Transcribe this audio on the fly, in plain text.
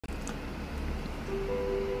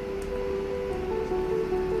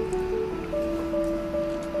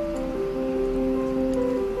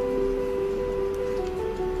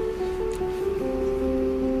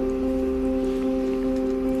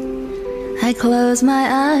I close my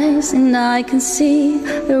eyes and I can see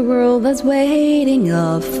the world that's waiting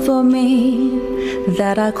up for me,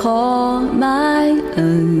 that I call my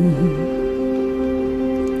own.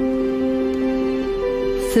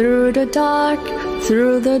 Through the dark,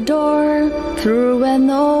 through the door, through where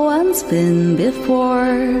no one's been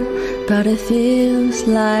before, but it feels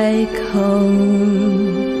like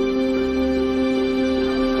home.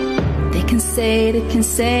 They can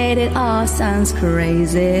say that all sounds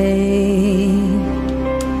crazy.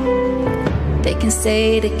 They can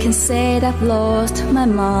say that I've lost my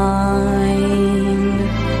mind.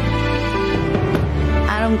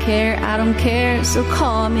 I don't care, so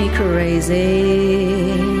call me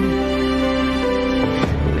crazy.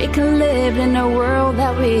 We can live in a world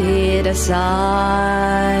that we decide.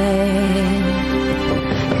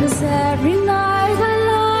 'Cause every night I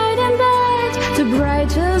lie in bed, the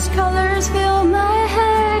brightest colors fill my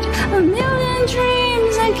head. A million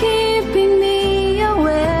dreams are keeping me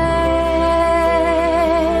awake.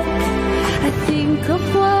 I think of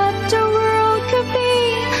what the world could be,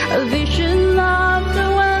 a vision of the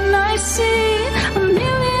one I see. A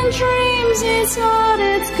million dreams is what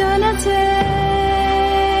it's gonna take.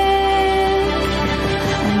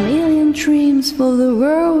 A million dreams for the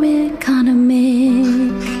world we're gonna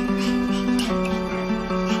make.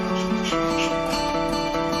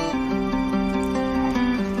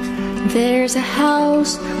 There's a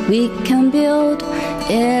house we can build,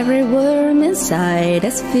 every room inside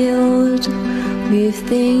is filled with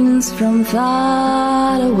things from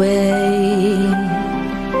far away.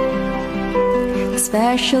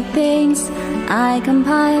 Special things I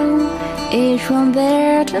compile, each one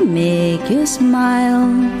there to make you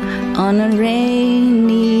smile on a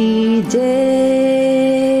rainy day.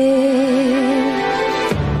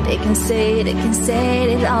 They can say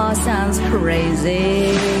it all sounds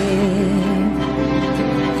crazy.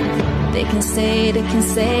 They can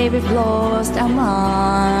say we've lost our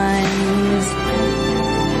minds.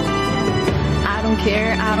 I don't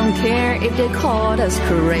care if they call us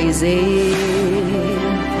crazy.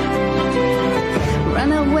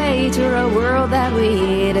 Run away to a world that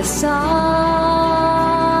we decide.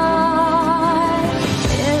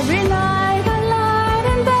 Every night I lie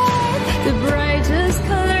in bed, the brightest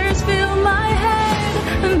colors fill my head.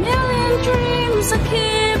 A million dreams are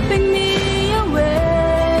keeping me awake.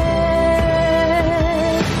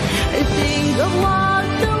 I think of what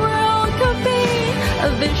the world could be, a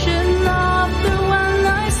vision of the one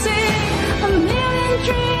I see. A million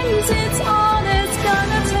dreams, it's all it's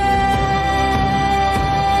gonna take.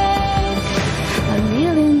 A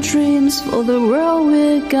million dreams for the world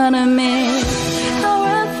we're gonna make.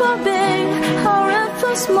 However big,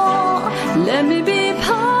 however small, let me be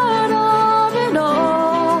part of it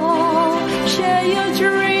all. Share your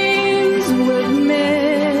dreams with me.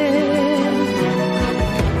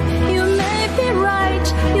 You may be right,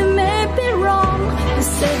 you may be wrong. You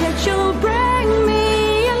say that you'll bring me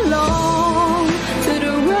along to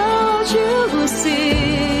the world you will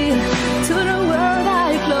see, to the world I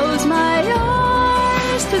close my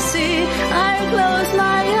eyes to see. I close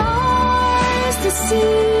my eyes to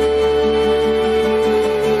see.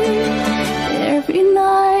 Every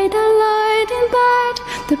night I lie in bed,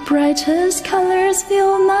 the brightest colors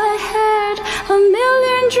fill my head. A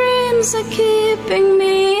million dreams are keeping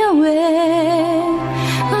me awake.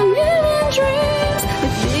 A million dreams, I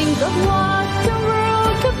think of what the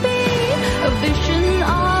world could be, a vision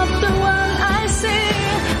of the one I see.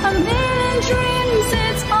 A million dreams,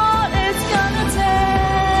 it's all it's gonna take.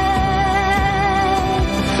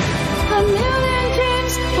 A million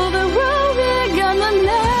dreams for the world we're gonna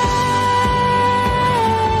make.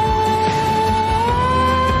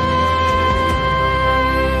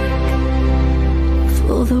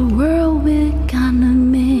 For the world